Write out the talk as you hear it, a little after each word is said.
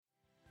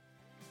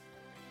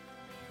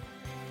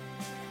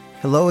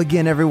Hello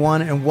again,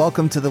 everyone, and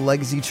welcome to the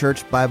Legacy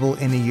Church Bible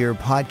in a Year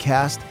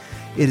podcast.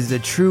 It is a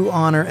true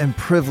honor and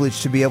privilege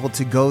to be able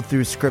to go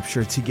through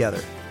Scripture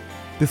together.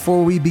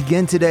 Before we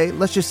begin today,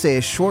 let's just say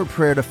a short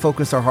prayer to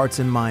focus our hearts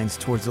and minds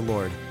towards the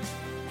Lord.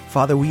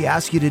 Father, we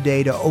ask you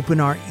today to open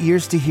our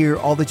ears to hear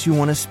all that you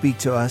want to speak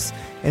to us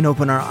and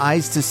open our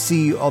eyes to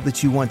see all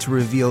that you want to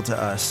reveal to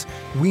us.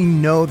 We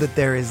know that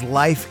there is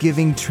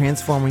life-giving,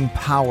 transforming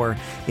power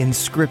in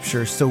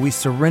Scripture, so we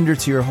surrender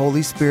to your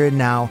Holy Spirit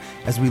now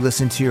as we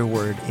listen to your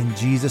word. In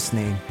Jesus'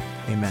 name,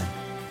 amen.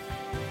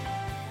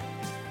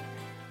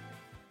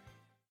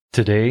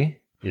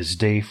 Today is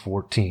day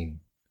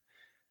 14.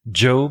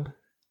 Job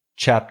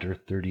chapter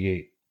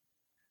 38.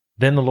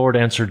 Then the Lord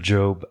answered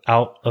Job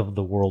out of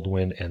the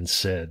whirlwind and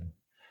said,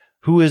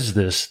 Who is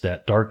this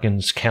that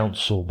darkens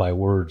counsel by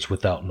words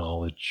without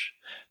knowledge?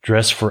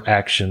 Dress for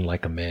action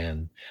like a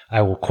man.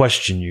 I will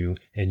question you,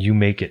 and you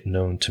make it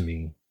known to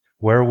me.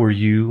 Where were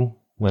you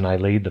when I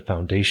laid the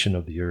foundation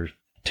of the earth?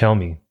 Tell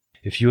me,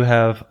 if you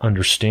have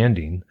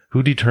understanding,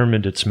 who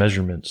determined its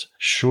measurements?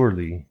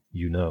 Surely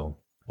you know.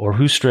 Or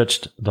who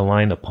stretched the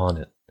line upon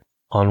it?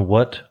 On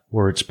what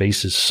were its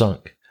bases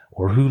sunk?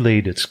 Or who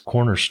laid its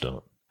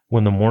cornerstone?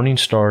 When the morning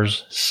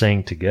stars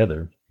sang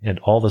together, and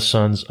all the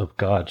sons of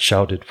God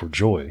shouted for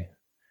joy?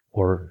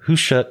 Or who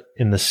shut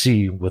in the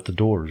sea with the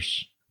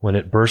doors, when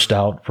it burst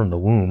out from the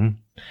womb?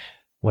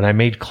 When I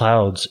made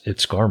clouds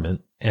its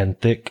garment,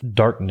 and thick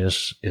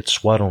darkness its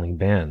swaddling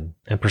band,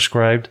 and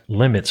prescribed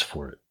limits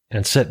for it,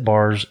 and set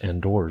bars and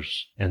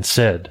doors, and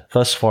said,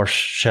 Thus far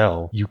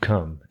shall you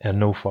come, and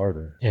no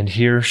farther, and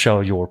here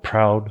shall your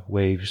proud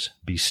waves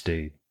be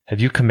stayed. Have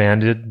you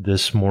commanded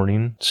this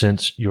morning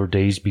since your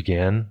days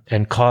began,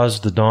 and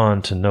caused the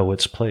dawn to know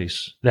its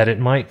place, that it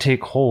might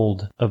take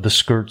hold of the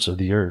skirts of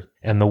the earth,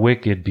 and the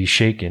wicked be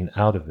shaken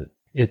out of it?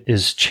 It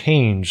is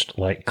changed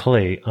like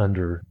clay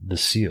under the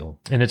seal,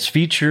 and its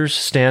features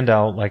stand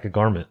out like a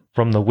garment.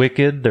 From the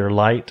wicked their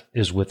light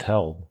is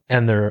withheld,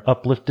 and their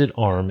uplifted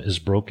arm is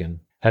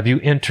broken. Have you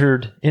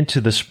entered into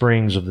the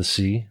springs of the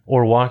sea,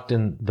 or walked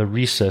in the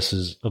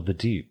recesses of the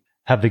deep?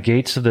 Have the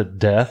gates of the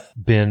death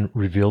been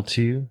revealed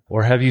to you?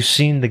 Or have you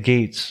seen the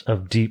gates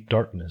of deep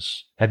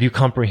darkness? Have you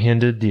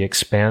comprehended the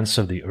expanse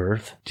of the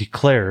earth?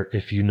 Declare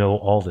if you know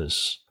all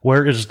this.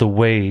 Where is the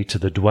way to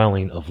the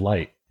dwelling of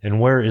light? And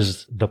where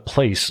is the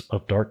place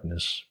of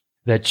darkness?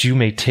 That you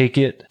may take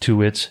it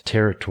to its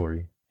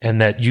territory,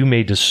 and that you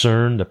may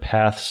discern the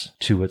paths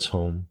to its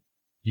home.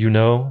 You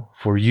know,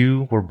 for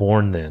you were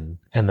born then,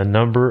 and the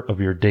number of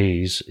your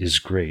days is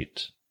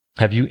great.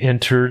 Have you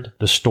entered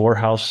the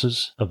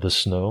storehouses of the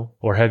snow?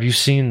 Or have you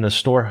seen the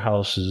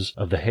storehouses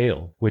of the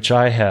hail, which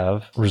I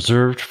have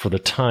reserved for the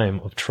time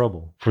of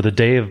trouble, for the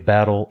day of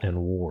battle and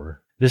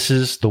war? This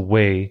is the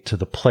way to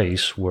the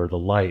place where the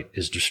light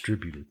is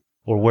distributed,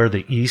 or where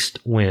the east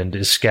wind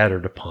is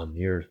scattered upon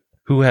the earth.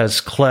 Who has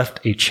cleft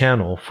a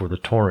channel for the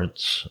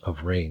torrents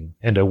of rain,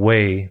 and a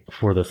way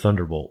for the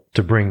thunderbolt,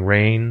 to bring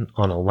rain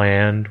on a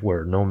land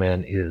where no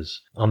man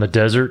is, on the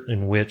desert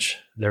in which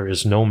there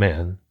is no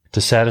man, to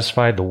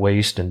satisfy the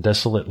waste and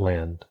desolate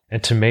land,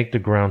 and to make the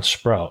ground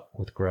sprout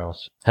with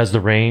grass? Has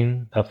the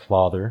rain a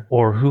father,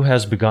 or who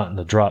has begotten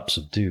the drops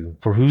of dew?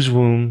 For whose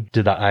womb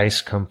did the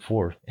ice come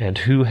forth, and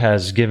who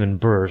has given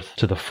birth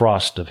to the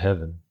frost of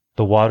heaven?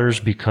 The waters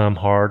become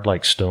hard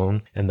like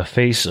stone, and the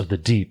face of the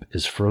deep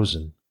is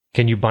frozen.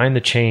 Can you bind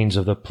the chains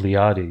of the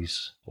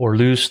Pleiades, or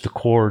loose the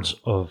cords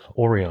of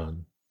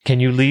Orion? Can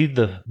you lead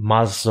the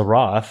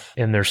Mazzaroth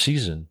in their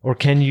season? Or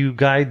can you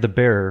guide the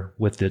bear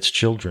with its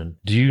children?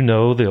 Do you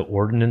know the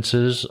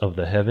ordinances of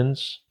the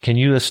heavens? Can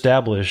you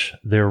establish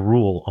their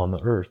rule on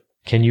the earth?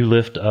 Can you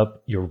lift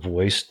up your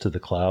voice to the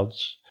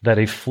clouds, that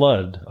a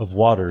flood of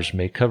waters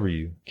may cover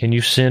you? Can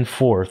you send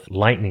forth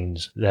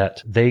lightnings,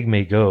 that they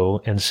may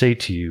go and say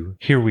to you,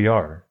 Here we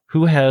are?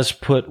 Who has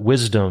put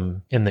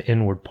wisdom in the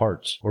inward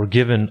parts, or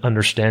given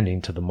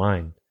understanding to the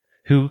mind?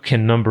 Who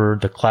can number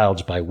the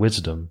clouds by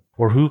wisdom?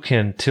 Or who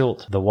can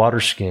tilt the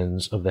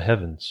waterskins of the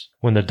heavens?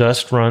 When the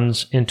dust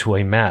runs into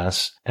a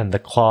mass and the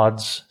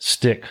clods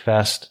stick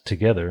fast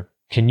together,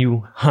 can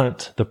you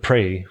hunt the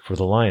prey for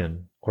the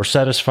lion, or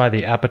satisfy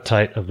the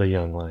appetite of the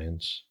young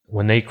lions?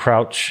 When they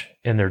crouch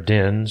in their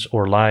dens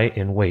or lie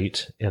in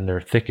wait in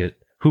their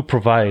thicket, who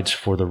provides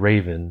for the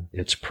raven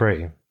its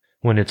prey,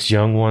 when its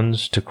young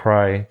ones to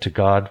cry to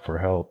God for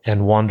help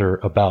and wander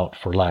about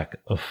for lack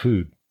of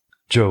food?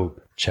 Job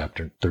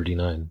chapter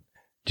 39.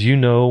 Do you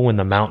know when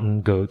the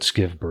mountain goats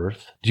give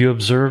birth? Do you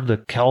observe the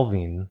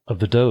calving of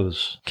the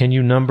does? Can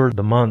you number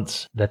the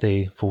months that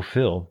they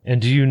fulfill? And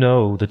do you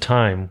know the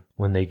time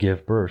when they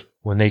give birth?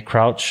 When they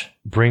crouch,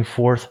 bring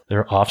forth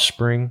their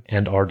offspring,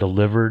 and are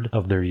delivered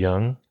of their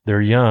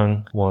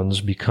young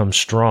ones become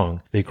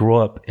strong. They grow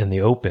up in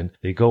the open.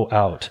 They go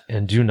out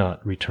and do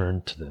not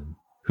return to them.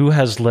 Who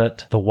has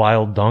let the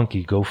wild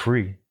donkey go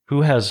free?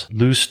 Who has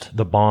loosed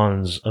the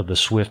bonds of the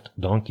swift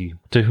donkey,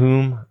 to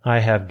whom I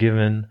have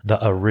given the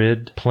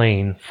arid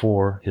plain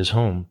for his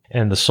home,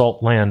 and the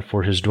salt land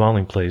for his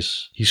dwelling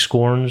place? He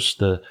scorns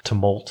the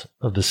tumult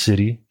of the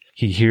city.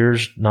 He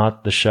hears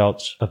not the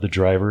shouts of the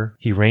driver.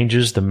 He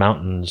ranges the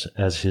mountains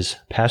as his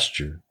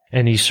pasture,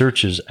 and he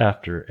searches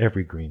after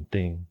every green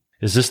thing.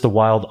 Is this the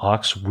wild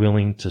ox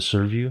willing to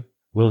serve you?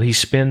 Will he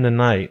spend the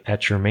night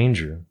at your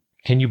manger?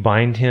 Can you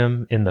bind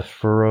him in the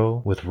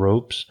furrow with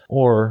ropes,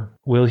 or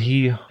will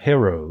he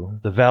harrow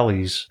the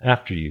valleys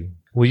after you?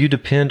 Will you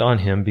depend on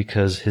him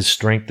because his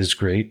strength is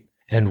great,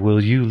 and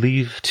will you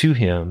leave to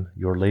him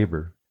your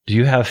labor? Do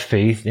you have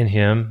faith in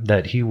him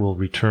that he will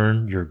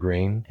return your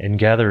grain and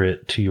gather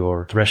it to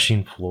your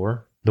threshing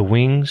floor? The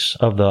wings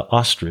of the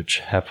ostrich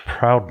have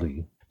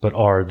proudly, but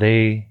are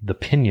they the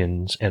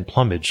pinions and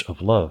plumage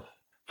of love?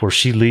 For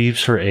she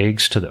leaves her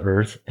eggs to the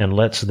earth and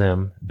lets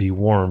them be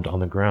warmed on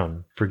the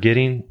ground,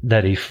 forgetting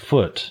that a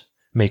foot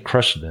may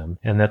crush them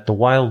and that the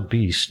wild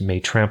beast may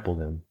trample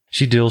them.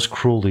 She deals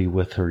cruelly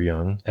with her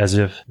young, as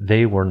if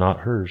they were not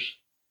hers.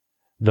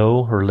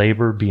 Though her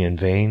labor be in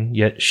vain,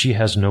 yet she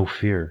has no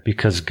fear,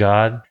 because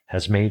God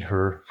has made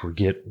her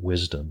forget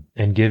wisdom,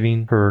 and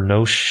giving her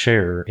no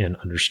share in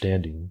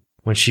understanding.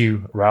 When she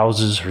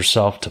rouses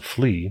herself to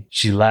flee,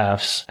 she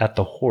laughs at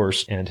the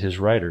horse and his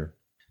rider.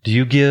 Do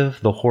you give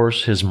the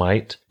horse his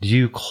might? Do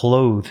you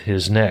clothe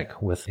his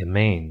neck with a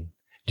mane?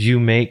 Do you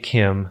make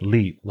him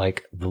leap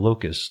like the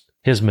locust?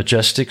 His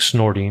majestic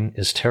snorting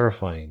is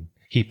terrifying.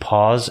 He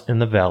paws in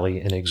the valley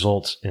and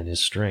exults in his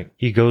strength.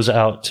 He goes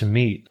out to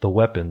meet the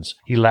weapons.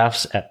 He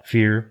laughs at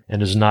fear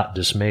and is not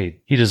dismayed.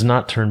 He does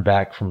not turn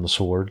back from the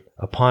sword.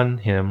 Upon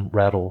him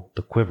rattle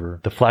the quiver,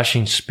 the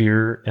flashing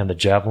spear and the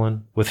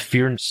javelin. With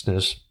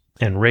fierceness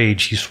and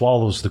rage he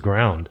swallows the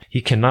ground. He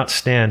cannot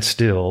stand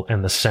still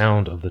and the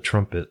sound of the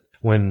trumpet.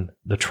 When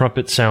the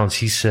trumpet sounds,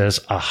 he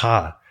says,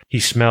 "Aha!" He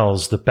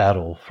smells the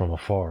battle from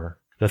afar.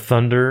 The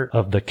thunder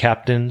of the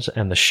captains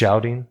and the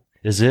shouting.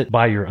 Is it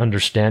by your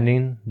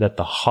understanding that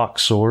the hawk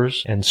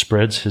soars and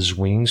spreads his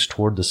wings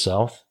toward the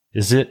south?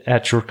 Is it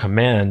at your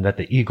command that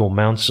the eagle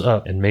mounts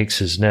up and makes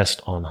his nest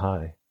on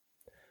high?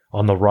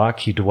 On the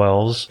rock he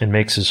dwells and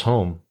makes his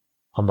home,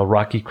 on the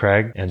rocky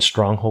crag and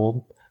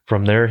stronghold.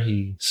 From there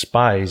he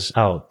spies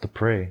out the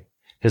prey.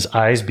 His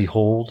eyes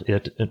behold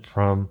it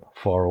from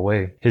far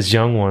away. His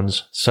young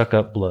ones suck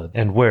up blood,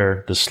 and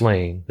where the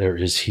slain, there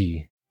is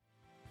he.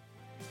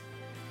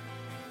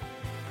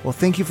 Well,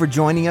 thank you for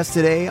joining us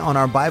today on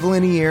our Bible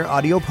in a Year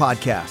audio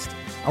podcast.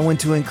 I want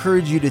to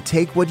encourage you to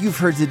take what you've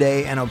heard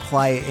today and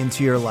apply it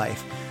into your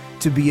life,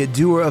 to be a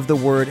doer of the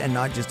word and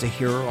not just a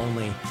hearer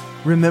only.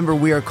 Remember,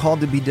 we are called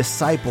to be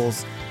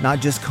disciples, not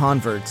just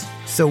converts.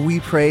 So we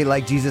pray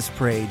like Jesus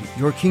prayed,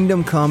 "Your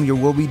kingdom come, your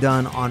will be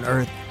done on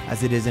earth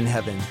as it is in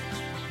heaven."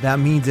 That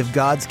means if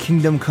God's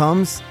kingdom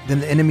comes,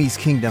 then the enemy's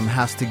kingdom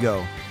has to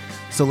go.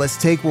 So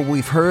let's take what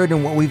we've heard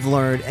and what we've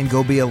learned and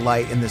go be a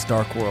light in this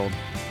dark world.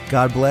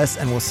 God bless,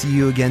 and we'll see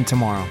you again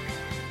tomorrow.